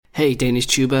Hey Danish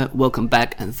Tuber, welcome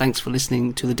back and thanks for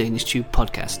listening to the Danish Tube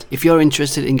podcast. If you're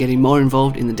interested in getting more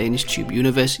involved in the Danish Tube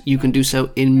universe, you can do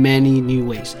so in many new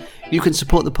ways. You can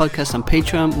support the podcast on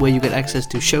Patreon, where you get access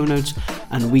to show notes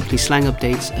and weekly slang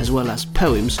updates, as well as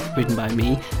poems written by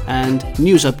me, and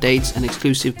news updates and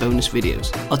exclusive bonus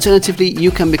videos. Alternatively,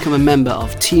 you can become a member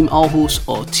of Team Aarhus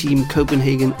or Team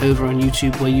Copenhagen over on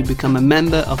YouTube, where you become a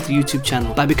member of the YouTube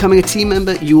channel. By becoming a team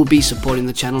member, you will be supporting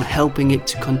the channel, helping it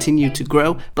to continue to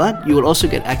grow, but you will also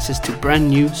get access to brand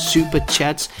new super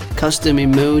chats, custom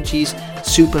emojis,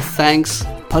 super thanks,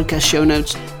 podcast show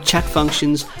notes, chat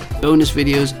functions, bonus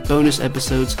videos, bonus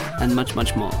episodes, and much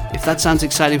more. If that sounds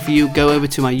exciting for you, go over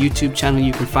to my YouTube channel.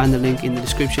 You can find the link in the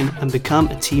description and become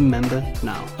a team member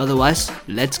now. Otherwise,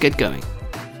 let's get going.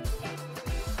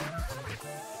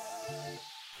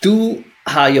 Du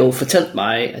har jo fortalt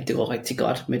mig, at det var rigtig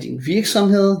godt med din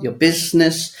virksomhed, your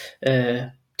business,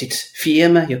 dit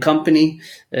firma, your company.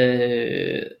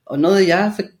 Og noget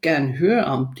jeg vil gerne høre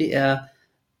om, det er,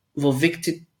 hvor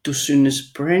vigtigt du synes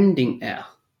branding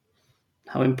er.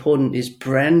 How important is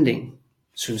branding,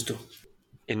 synes du?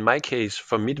 In my case,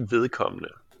 for mit vedkommende,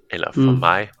 eller for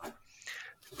mig,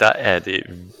 der er det,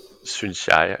 synes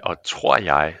jeg, og tror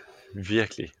jeg,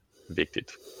 virkelig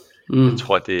vigtigt. Jeg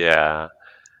tror, det er,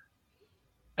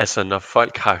 altså når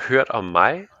folk har hørt om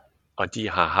mig, og de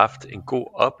har haft en god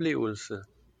oplevelse,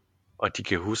 og de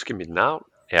kan huske mit navn,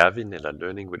 Ervin eller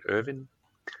Learning with Ervin,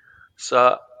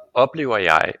 så oplever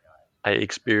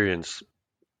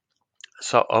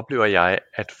jeg,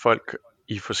 at folk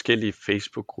i forskellige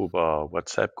Facebook-grupper,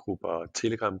 WhatsApp-grupper,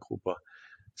 Telegram-grupper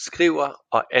skriver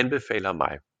og anbefaler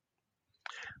mig.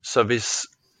 Så hvis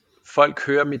folk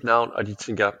hører mit navn, og de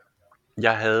tænker,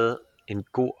 jeg havde en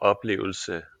god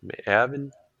oplevelse med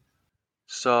Ervin,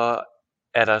 så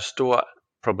er der stor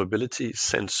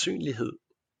sandsynlighed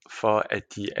for, at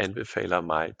de anbefaler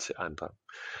mig til andre.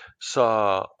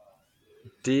 Så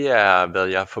det er, hvad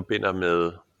jeg forbinder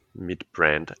med mit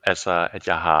brand. Altså, at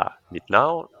jeg har mit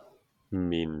navn,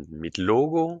 mit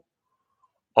logo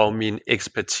og min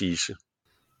ekspertise.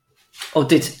 Og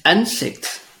dit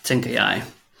ansigt, tænker jeg.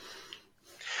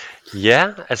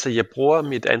 Ja, altså jeg bruger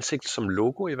mit ansigt som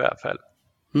logo i hvert fald.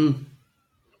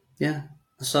 Ja,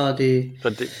 og så er det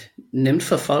nemt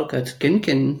for folk at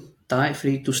genkende dig,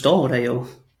 fordi du står der jo.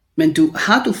 Men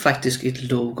har du faktisk et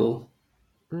logo?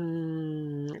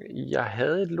 Jeg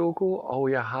havde et logo,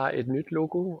 og jeg har et nyt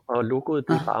logo, og logoet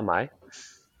det er bare mig.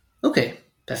 Okay,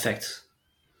 perfekt.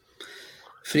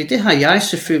 Fordi det har jeg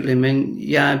selvfølgelig, men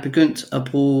jeg er begyndt at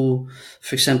bruge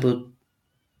for eksempel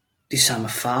de samme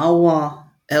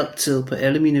farver altid på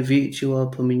alle mine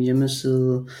videoer på min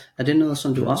hjemmeside. Er det noget,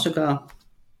 som du også gør?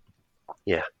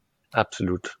 Ja,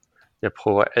 absolut. Jeg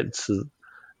prøver altid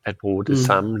at bruge det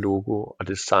samme logo og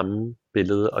det samme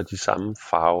billede og de samme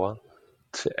farver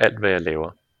til alt, hvad jeg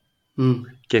laver.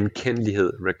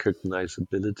 Genkendelighed,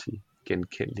 recognizability,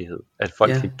 genkendelighed. At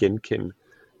folk kan genkende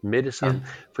med det samme.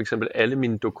 For eksempel alle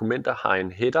mine dokumenter har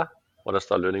en header, hvor der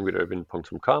står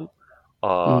learningwithervin.com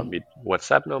og mit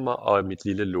WhatsApp-nummer og mit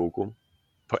lille logo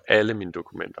på alle mine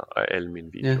dokumenter og alle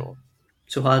mine videoer.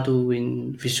 Så har du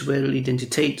en visuel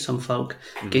identitet, som folk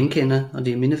genkender, og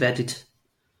det er mindeværdigt.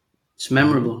 It's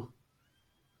memorable.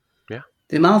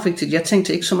 Det er meget vigtigt. Jeg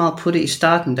tænkte ikke så meget på det i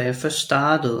starten, da jeg først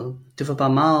startede. Det var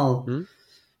bare meget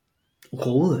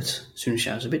rodet, synes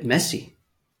jeg. Så lidt messy.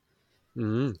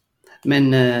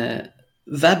 Men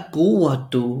hvad bruger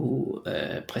du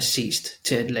præcist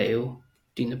til at lave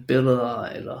dine billeder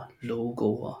eller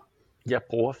logoer? Jeg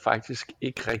bruger faktisk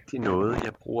ikke rigtig noget.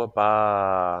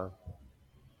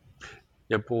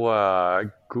 Jeg bruger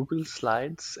Google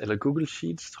Slides, eller Google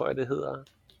Sheets, tror jeg det hedder.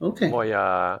 Okay. Hvor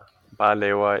jeg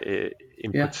bare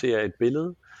importerer et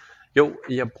billede. Jo,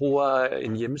 jeg bruger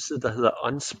en hjemmeside, der hedder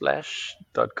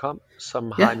unsplash.com,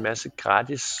 som har en masse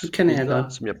gratis billeder,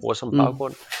 som jeg bruger som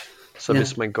baggrund. Så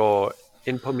hvis man går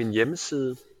ind på min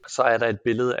hjemmeside, så er der et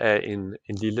billede af en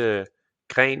lille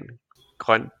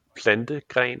grøn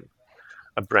plantegren,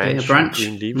 a branch.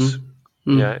 Green leaves.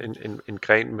 Ja, en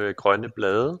gren med grønne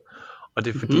blade. Og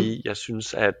det er fordi, jeg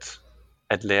synes,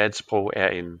 at lære et sprog er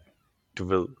en,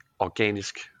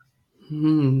 organisk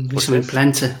ligesom en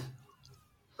plante.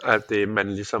 At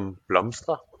man ligesom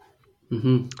blomstrer.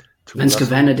 Man skal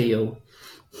vande det jo.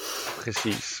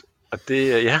 Præcis. Og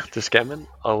det skal man.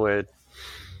 Og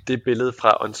det billede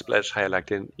fra Unsplash har jeg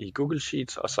lagt ind i Google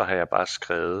Sheets, og så har jeg bare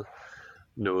skrevet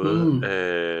noget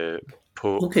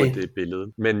på det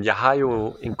billede. Men jeg har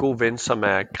jo en god ven, som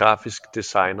er grafisk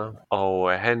designer,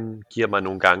 og han giver mig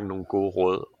nogle gange nogle gode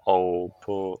råd, og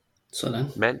på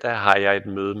mandag har jeg et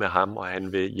møde med ham, og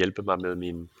han vil hjælpe mig med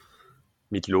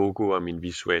mit logo og min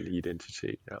visuelle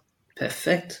identitet. Ja.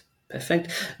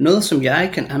 Perfekt. Noget som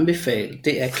jeg kan anbefale,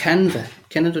 det er Canva.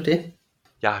 Kender du det?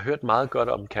 Jeg har hørt meget godt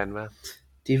om Canva.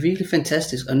 Det er virkelig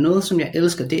fantastisk, og noget som jeg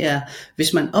elsker, det er,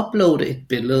 hvis man uploader et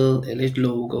billede eller et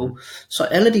logo, så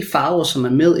alle de farver, som er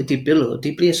med i det billede,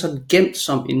 det bliver sådan gemt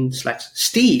som en slags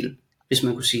stil, hvis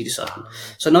man kunne sige det sådan.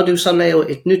 Så når du så laver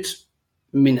et nyt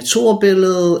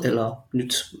miniaturbillede, eller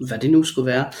nyt, hvad det nu skulle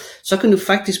være, så kan du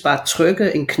faktisk bare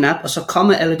trykke en knap, og så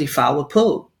kommer alle de farver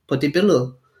på det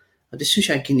billede. Og det synes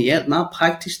jeg er genialt, meget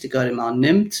praktisk, det gør det meget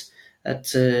nemt, at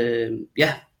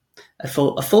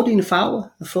få dine farver,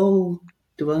 at få,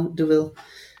 du ved,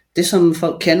 det som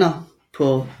folk kender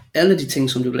på alle de ting,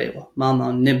 som du laver, meget,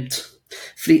 meget nemt.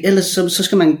 Fordi ellers så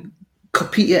skal man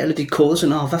kopiere alle de koder,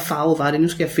 så hvad farve var det, nu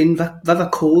skal jeg finde, hvad var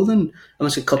koden, og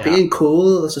man skal kopiere en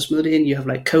kode, og så smide det ind, you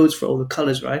have like codes for all the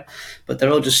colors, right? But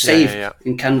they're all just saved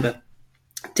in Canva.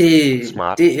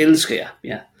 Det elsker jeg,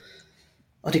 ja.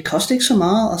 Og det koster ikke så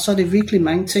meget, og så er det virkelig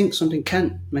mange ting, som den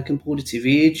kan. Man kan bruge det til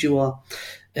videoer.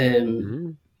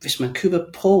 Hvis man køber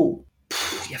Pro,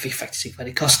 jeg ved faktisk ikke, hvad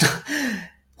det koster.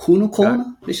 100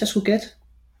 kroner, hvis jeg skulle gætte.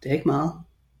 Det er ikke meget.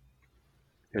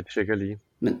 Jeg tjekker lige.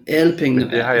 Men alle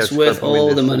pengene er, it's worth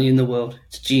all the money in the world.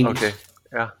 It's genius. Okay,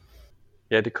 ja.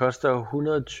 Ja, det koster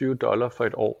 $120 for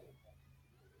et år.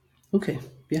 Okay,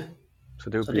 ja. Så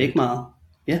det er ikke meget.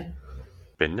 Ja.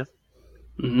 Spændende.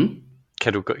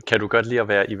 Kan du godt lide at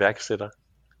være iværksætter?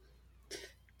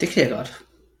 Det kan jeg godt.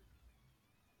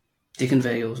 Det kan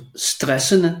være jo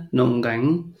stressende nogle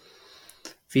gange.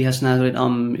 Vi har snakket lidt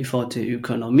om i forhold til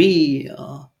økonomi,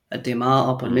 og at det er meget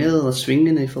op og ned og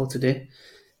svingende i forhold til det.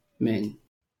 Men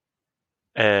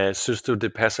synes du,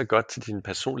 det passer godt til din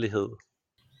personlighed?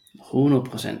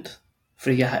 100%.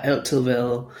 Fordi jeg har altid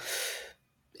været,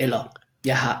 eller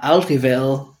jeg har aldrig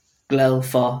været glad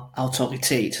for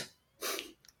autoritet.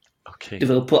 Okay. Du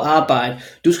ved, på arbejde,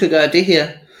 du skal gøre det her.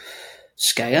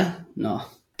 Skal jeg? Nå.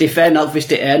 Det er fair nok, hvis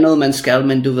det er noget, man skal,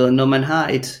 men du ved, når man har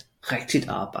et rigtigt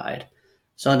arbejde,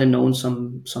 så er det nogen,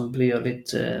 som bliver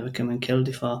lidt, hvad kan man kalde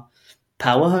det for,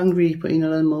 power hungry på en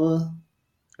eller anden måde.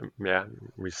 Ja,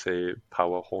 vi siger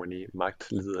power horny,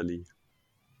 magtliderlig.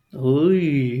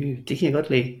 Det kan jeg godt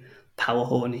lide. Power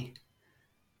horny.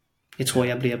 Jeg tror,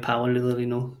 jeg bliver powerliderlig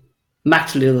nu.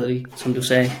 Magtliderlig, som du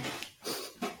sagde.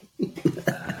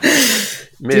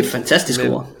 Det er et fantastisk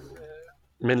ord.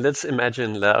 Men let's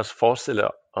imagine, lad os forestille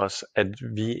os, at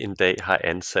vi en dag har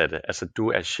ansatte, altså du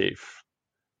er chef.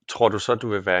 Tror du så, du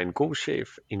vil være en god chef,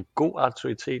 en god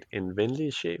autoritet, en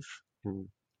venlig chef?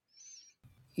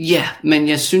 Ja, men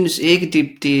jeg synes ikke,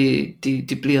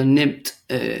 det bliver nemt.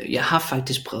 Jeg har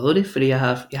faktisk prøvet det, fordi jeg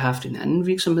har haft en anden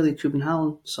virksomhed i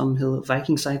København, som hedder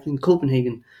Viking Cycling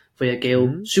Copenhagen, hvor jeg gav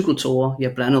cykelture.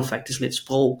 Jeg blandede faktisk lidt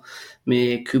sprog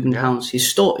med Københavns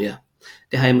historie.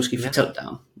 Det har jeg måske fortalt dig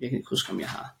om. Jeg kan ikke huske, om jeg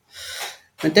har.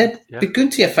 Men der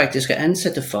begyndte jeg faktisk at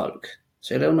ansætte folk.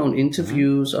 Så jeg lavede nogle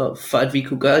interviews, og for at vi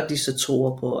kunne gøre disse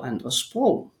ture på andre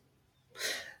sprog.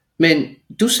 Men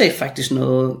du sagde faktisk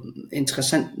noget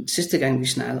interessant sidste gang vi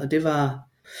snakkede, og det var,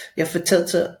 jeg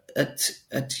fortalte,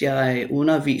 at jeg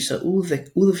underviser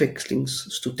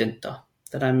udvekslingsstudenter,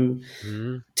 that I'm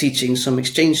teaching some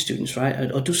exchange students,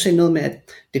 right? Og du sagde noget med,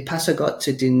 at det passer godt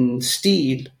til din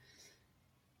stil,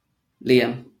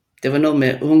 Liam. Det var noget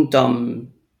med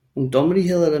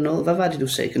ungdommelighed eller noget. Hvad var det, du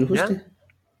sagde? Kan du huske det?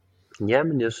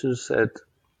 Jamen, jeg synes, at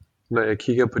når jeg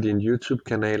kigger på din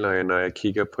YouTube-kanal, og når jeg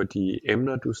kigger på de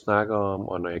emner, du snakker om,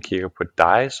 og når jeg kigger på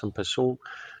dig som person,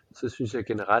 så synes jeg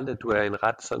generelt, at du er en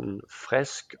ret sådan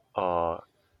frisk og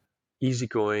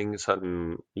easygoing,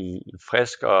 sådan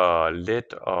frisk og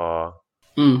let og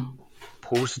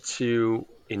positiv,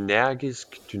 energisk,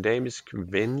 dynamisk,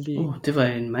 venlig det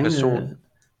var person.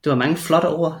 Det var mange flotte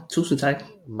ord. Tusind tak.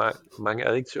 Mange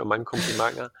adjektiver, mange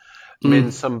komplimenter.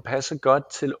 Men som passer godt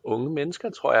til unge mennesker,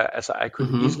 tror jeg. Altså, I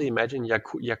could easily imagine,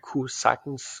 jeg kunne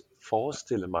sagtens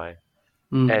forestille mig,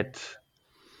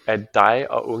 at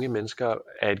dig og unge mennesker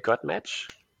er et godt match.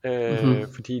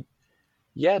 Fordi,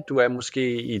 ja, du er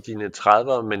måske i dine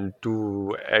 30'ere, men du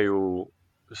er jo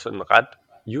sådan ret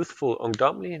youthful,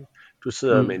 ungdomlig. Du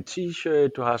sidder med en t-shirt,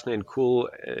 du har sådan en cool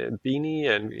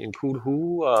beanie, en cool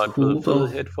hue, og fede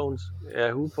headphones.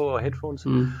 Ja, hue på og headphones.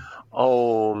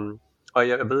 Og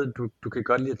jeg ved, du kan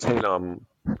godt lide at tale om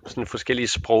sådan forskellige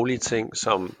sproglige ting,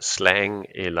 som slang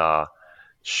eller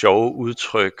sjove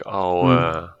udtryk,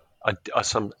 og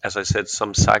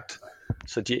som sagt,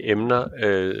 så de emner,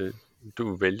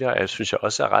 du vælger, synes jeg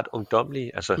også er ret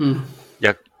ungdomlige. Altså,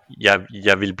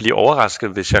 jeg ville blive overrasket,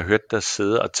 hvis jeg hørte dig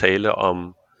sidde og tale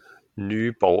om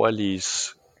nye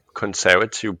borgerliges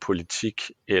konservativ politik,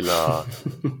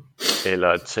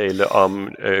 eller tale om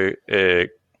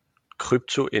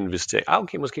kryptoinvestering.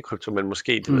 Okay, måske krypto, men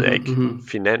måske, det ved jeg ikke,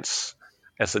 finans.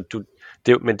 Altså,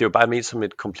 men det er jo bare ment som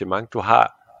et kompliment. Du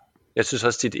har, jeg synes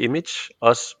også, dit image,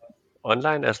 også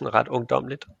online, er sådan ret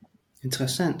ungdomligt.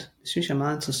 Interessant. Det synes jeg er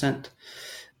meget interessant.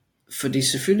 Fordi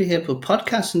selvfølgelig her på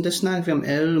podcasten, der snakker vi om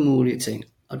alle mulige ting.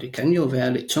 Og det kan jo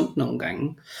være lidt tungt nogle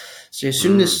gange. Så jeg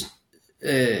synes,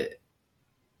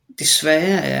 det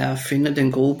svære er at finde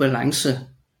den gode balance.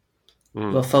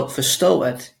 Hvor folk forstår,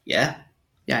 at ja,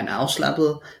 jeg er en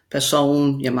afslappet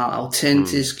person, jeg er meget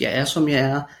autentisk, jeg er som jeg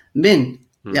er. Men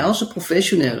jeg er også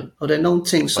professionel, og der er nogle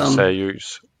ting som... Og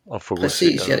seriøs og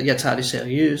fokuseret. Præcis, jeg tager det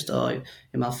seriøst, og jeg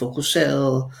er meget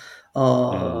fokuseret.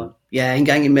 Og ja, en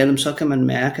gang imellem, så kan man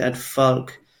mærke, at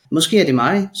folk... Måske er det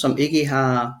mig, som ikke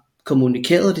har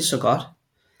kommunikeret det så godt.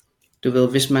 Du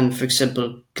ved, hvis man for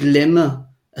eksempel glemmer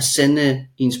at sende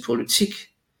ens politik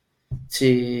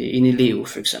til en elev,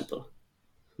 for eksempel.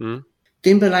 Det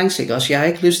er en balance, ikke også? Jeg har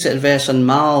ikke lyst til at være sådan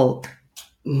meget...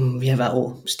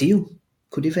 stiv.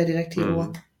 Kunne det være det rigtige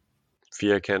ord?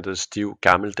 Firkantet, stiv,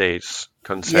 gammeldags,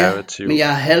 konservativ. Ja, men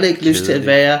jeg har heller ikke lyst til at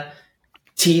være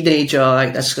teenager.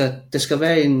 Ikke? Der skal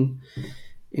være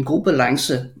en god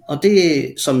balance. Og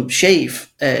det som chef...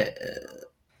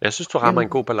 jeg synes, du rammer en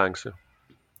god balance.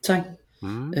 Tak.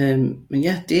 Men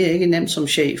ja, det er ikke nemt som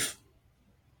chef.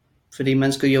 Fordi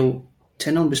man skal jo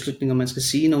tage nogle beslutninger, man skal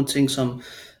sige nogle ting, som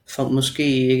folk måske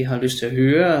ikke har lyst til at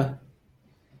høre.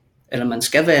 Eller man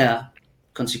skal være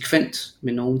konsekvent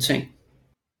med nogle ting.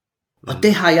 Og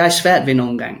det har jeg svært ved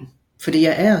nogle gange. Fordi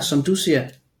jeg er, som du siger,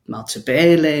 meget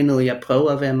tilbagelænet. Jeg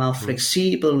prøver at være meget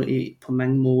fleksibel på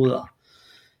mange måder.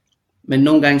 Men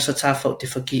nogle gange så tager folk det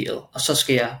for givet. Og så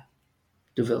skal jeg,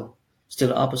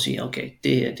 stille op og sige, okay,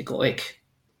 det går ikke.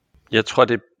 Jeg tror,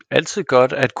 det er altid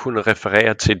godt at kunne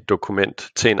referere til et dokument,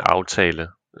 til en aftale.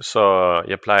 Så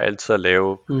jeg plejer altid at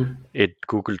lave et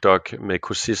Google Doc med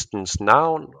kursistens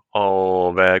navn,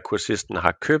 og hvad kursisten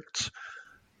har købt,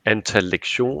 antal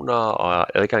lektioner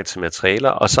og adgang til materialer,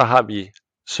 og så har vi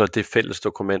så det fælles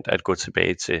dokument at gå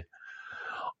tilbage til.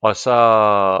 Og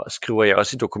så skriver jeg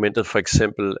også i dokumentet for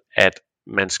eksempel, at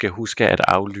man skal huske at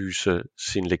aflyse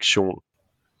sin lektion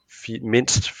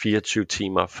mindst 24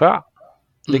 timer før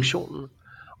lektionen,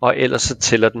 og ellers så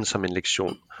tæller den som en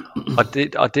lektion. Og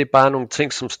det er bare nogle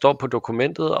ting, som står på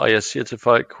dokumentet, og jeg siger til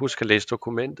folk, husk at læse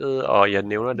dokumentet, og jeg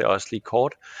nævner det også lige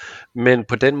kort. Men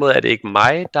på den måde er det ikke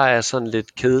mig, der er sådan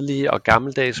lidt kedelig og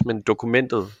gammeldags, men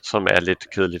dokumentet, som er lidt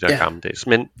kedeligt og gammeldags.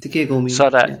 Men det giver god mening.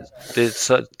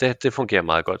 Så der, det fungerer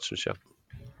meget godt, synes jeg.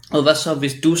 Og hvad så,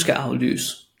 hvis du skal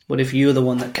aflyse? What if you're the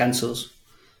one that cancels?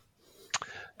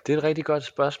 Det er et rigtig godt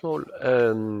spørgsmål.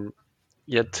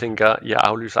 Jeg tænker, jeg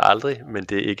aflyser aldrig, men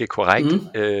det er ikke korrekt.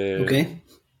 Okay.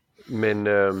 Men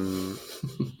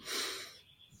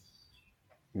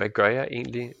hvad gør jeg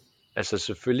egentlig? Altså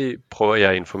selvfølgelig prøver jeg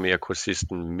at informere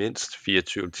kursisten mindst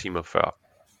 24 timer før.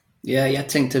 Ja, jeg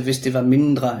tænkte, hvis det var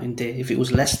mindre end det, if it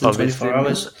was less than 24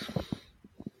 hours.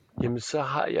 Jamen så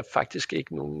har jeg faktisk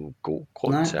ikke nogen god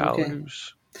grund til at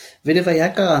aflyse. Ved du hvad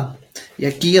jeg gør?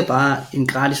 Jeg giver bare en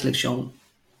gratis lektion.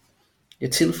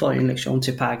 Jeg tilføjer en lektion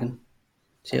til pakken.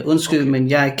 Så undskyld, men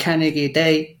jeg kan ikke i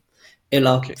dag.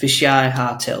 Eller hvis jeg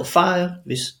har taget fejl,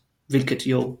 hvilket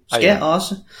jo sker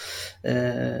også.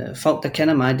 Folk der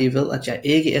kender mig, de ved at jeg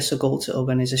ikke er så god til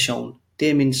organisation. Det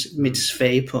er mit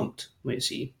svage punkt, må jeg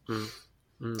sige.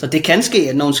 Så det kan ske,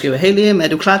 at nogen skriver, hey Liam, er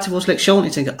du klar til vores lektion?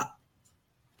 Jeg tænker,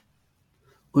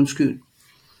 undskyld,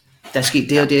 der er sket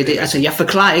det og det. Altså jeg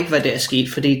forklarer ikke hvad der er sket,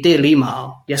 fordi det er lige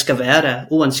meget. Jeg skal være der,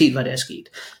 uanset hvad der er sket.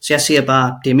 Så jeg siger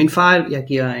bare, det er min fejl, jeg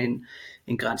giver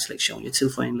en gratis lektion. Jeg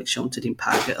tilføjer en lektion til din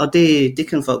pakke. Og det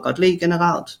kan folk godt lide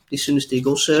generelt. De synes det er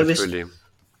god service. Selvfølgelig.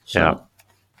 Så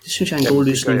det synes jeg er en god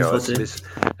løsning for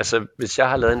det. Hvis jeg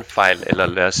har lavet en fejl, eller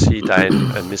lad os sige, der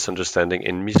er en misunderstanding,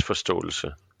 en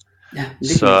misforståelse,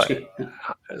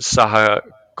 så har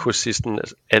kursisten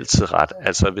altid ret.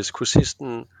 Altså hvis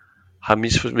kursisten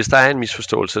hvis der er en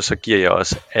misforståelse, så giver jeg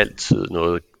også altid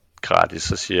noget gratis.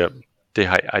 Så siger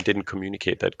jeg, I didn't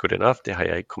communicate that good enough. Det har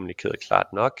jeg ikke kommunikeret klart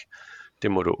nok.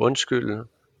 Det må du undskylde.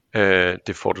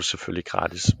 Det får du selvfølgelig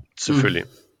gratis. Selvfølgelig.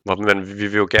 Men vi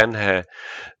vil jo gerne have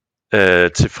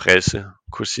tilfredse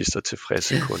kursister,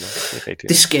 tilfredse kunder. Det er rigtigt.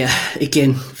 Det sker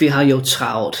igen. Vi har jo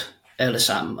travlt alle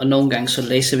sammen. Og nogle gange så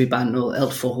læser vi bare noget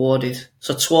alt for hurtigt.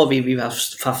 Så tror vi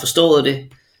har forstået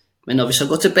det. Men når vi så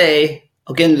går tilbage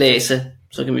og genlæser,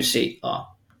 så kan vi se,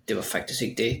 det var faktisk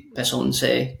ikke det, personen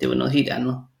sagde. Det var noget helt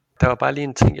andet. der var bare lige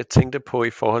en ting, jeg tænkte på i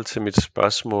forhold til mit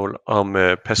spørgsmål om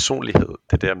personlighed.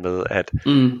 Det der med,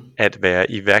 at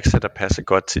være iværksætter passer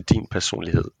godt til din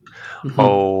personlighed. Mm-hmm.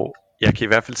 Og jeg kan i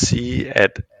hvert fald sige,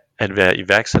 at være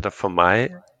iværksætter for mig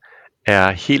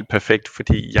er helt perfekt,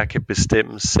 fordi jeg kan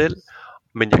bestemme selv,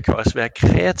 men jeg kan også være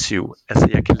kreativ. Altså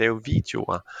jeg kan lave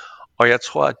videoer. Og jeg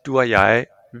tror, at du og jeg,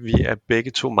 vi er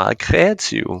begge to meget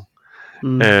kreative.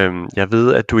 Jeg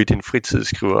ved, at du i din fritid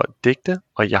skriver digte,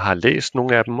 og jeg har læst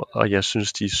nogle af dem, og jeg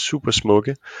synes, de er super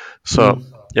smukke. Så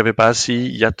jeg vil bare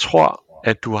sige, jeg tror,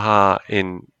 at du har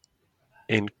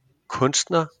en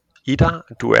kunstner i dig.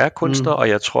 Du er kunstner, og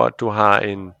jeg tror, at du har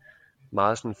en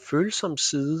meget sådan følsom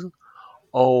side.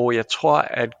 Og jeg tror,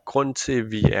 at grund til,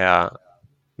 at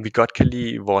vi godt kan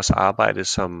lide vores arbejde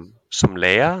som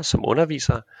lærer, som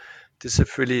underviser, det er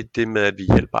selvfølgelig det med, at vi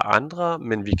hjælper andre,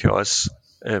 men vi kan også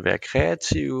være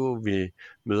kreative, vi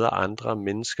møder andre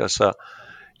mennesker, så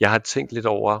jeg har tænkt lidt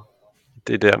over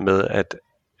det der med,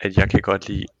 at jeg kan godt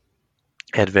lide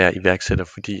at være iværksætter,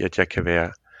 fordi at jeg kan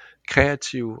være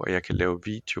kreativ, og jeg kan lave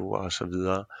videoer og så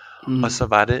videre. Og så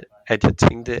var det, at jeg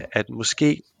tænkte, at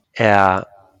måske er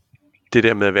det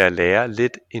der med at være lærer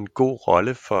lidt en god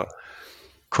rolle for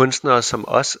kunstnere som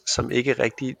os, som ikke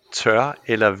rigtig tør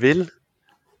eller vil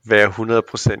være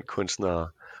 100% kunstnere.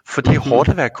 For det er hårdt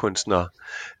at være kunstner.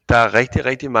 Der er rigtig,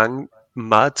 rigtig mange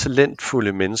meget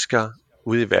talentfulde mennesker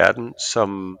ude i verden,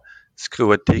 som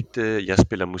skriver digte, jeg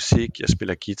spiller musik, jeg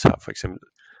spiller guitar for eksempel.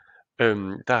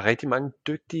 Der er rigtig mange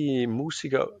dygtige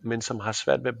musikere, men som har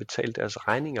svært ved at betale deres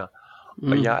regninger.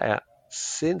 Og jeg er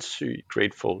sindssygt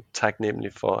grateful,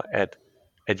 taknemmelig for,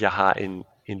 at jeg har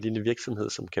en lille virksomhed,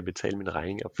 som kan betale mine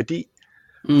regninger. Fordi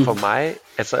for mig,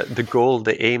 altså the goal,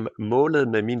 the aim, målet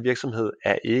med min virksomhed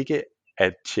er ikke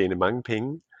at tjene mange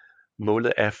penge.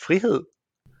 Målet er frihed.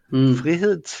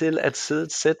 Frihed til at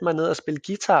sætte mig ned og spille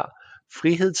guitar.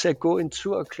 Frihed til at gå en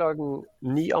tur klokken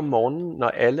 9 om morgenen, når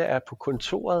alle er på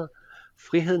kontoret.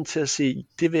 Friheden til at sige,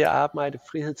 det vil jeg arbejde.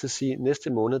 Frihed til at sige, næste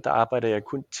måned, der arbejder jeg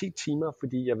kun 10 timer,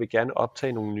 fordi jeg vil gerne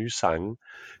optage nogle nye sange.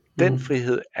 Den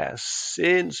frihed er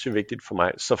sindssygt vigtigt for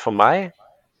mig. Så for mig,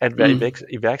 at være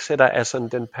iværksætter er sådan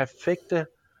den perfekte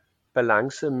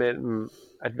balance mellem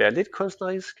at være lidt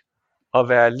kunstnerisk og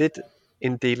være lidt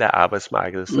en del af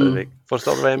arbejdsmarkedet stadigvæk.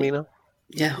 Forstår du, hvad jeg mener?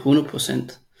 Ja,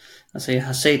 100%. Altså jeg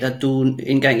har set, at du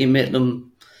en gang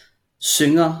imellem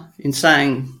synger en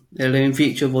sang eller en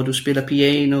video, hvor du spiller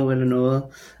piano eller noget.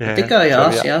 Ja, det gør jeg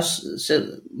også. Jeg er også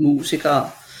selv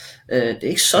musiker. Det er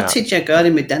ikke så tit, jeg gør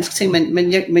det med danske ting,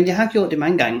 men jeg har gjort det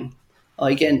mange gange.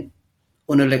 Og igen,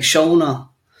 under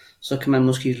lektioner, så kan man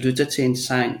måske lytte til en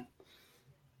sang,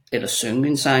 eller synge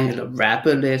en sang, eller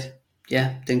rappe lidt. Ja,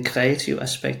 den kreative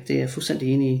aspekt, det er jeg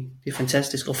fuldstændig enig i. Det er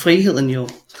fantastisk. Og friheden jo,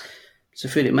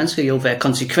 selvfølgelig, man skal jo være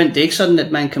konsekvent. Det er ikke sådan,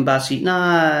 at man kan bare sige, nej,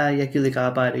 jeg gider ikke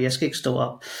arbejde, jeg skal ikke stå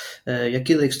op. Jeg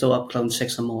gider ikke stå op klokken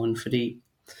 6 om morgenen, fordi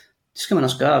det skal man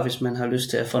også gøre, hvis man har lyst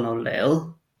til at få noget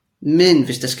lavet. Men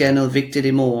hvis der sker noget vigtigt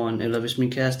i morgen, eller hvis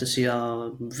min kæreste siger,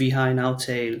 vi har en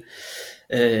aftale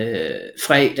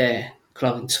fredag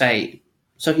klokken 3,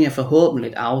 så kan jeg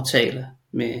forhåbentlig aftale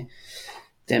med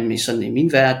dem i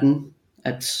min verden,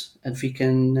 at vi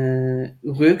kan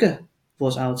rykke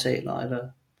vores aftaler, eller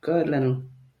gøre et eller andet.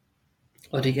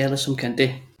 Og det er ikke alle, som kan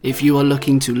det. If you are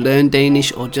looking to learn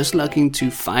Danish or just looking to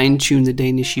fine-tune the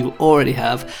Danish you already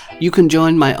have, you can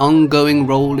join my ongoing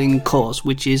rolling course,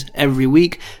 which is every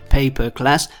week, pay per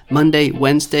class. Monday,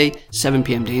 Wednesday, 7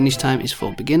 p.m. Danish time is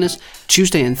for beginners.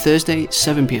 Tuesday and Thursday,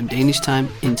 7 p.m. Danish time,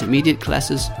 intermediate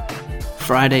classes.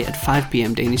 Friday at 5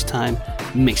 p.m. Danish time,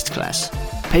 mixed class.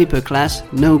 Pay per class,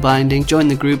 no binding, join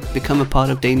the group, become a part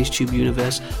of Danish Tube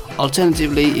Universe.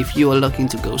 Alternatively, if you are looking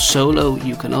to go solo,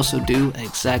 you can also do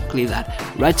exactly that.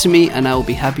 Write to me and I will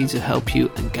be happy to help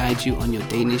you and guide you on your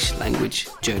Danish language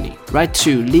journey. Write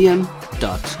to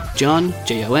liam.john,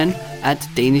 Jon,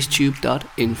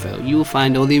 @danishtube.info. You will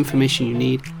find all the information you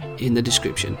need in the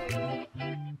description.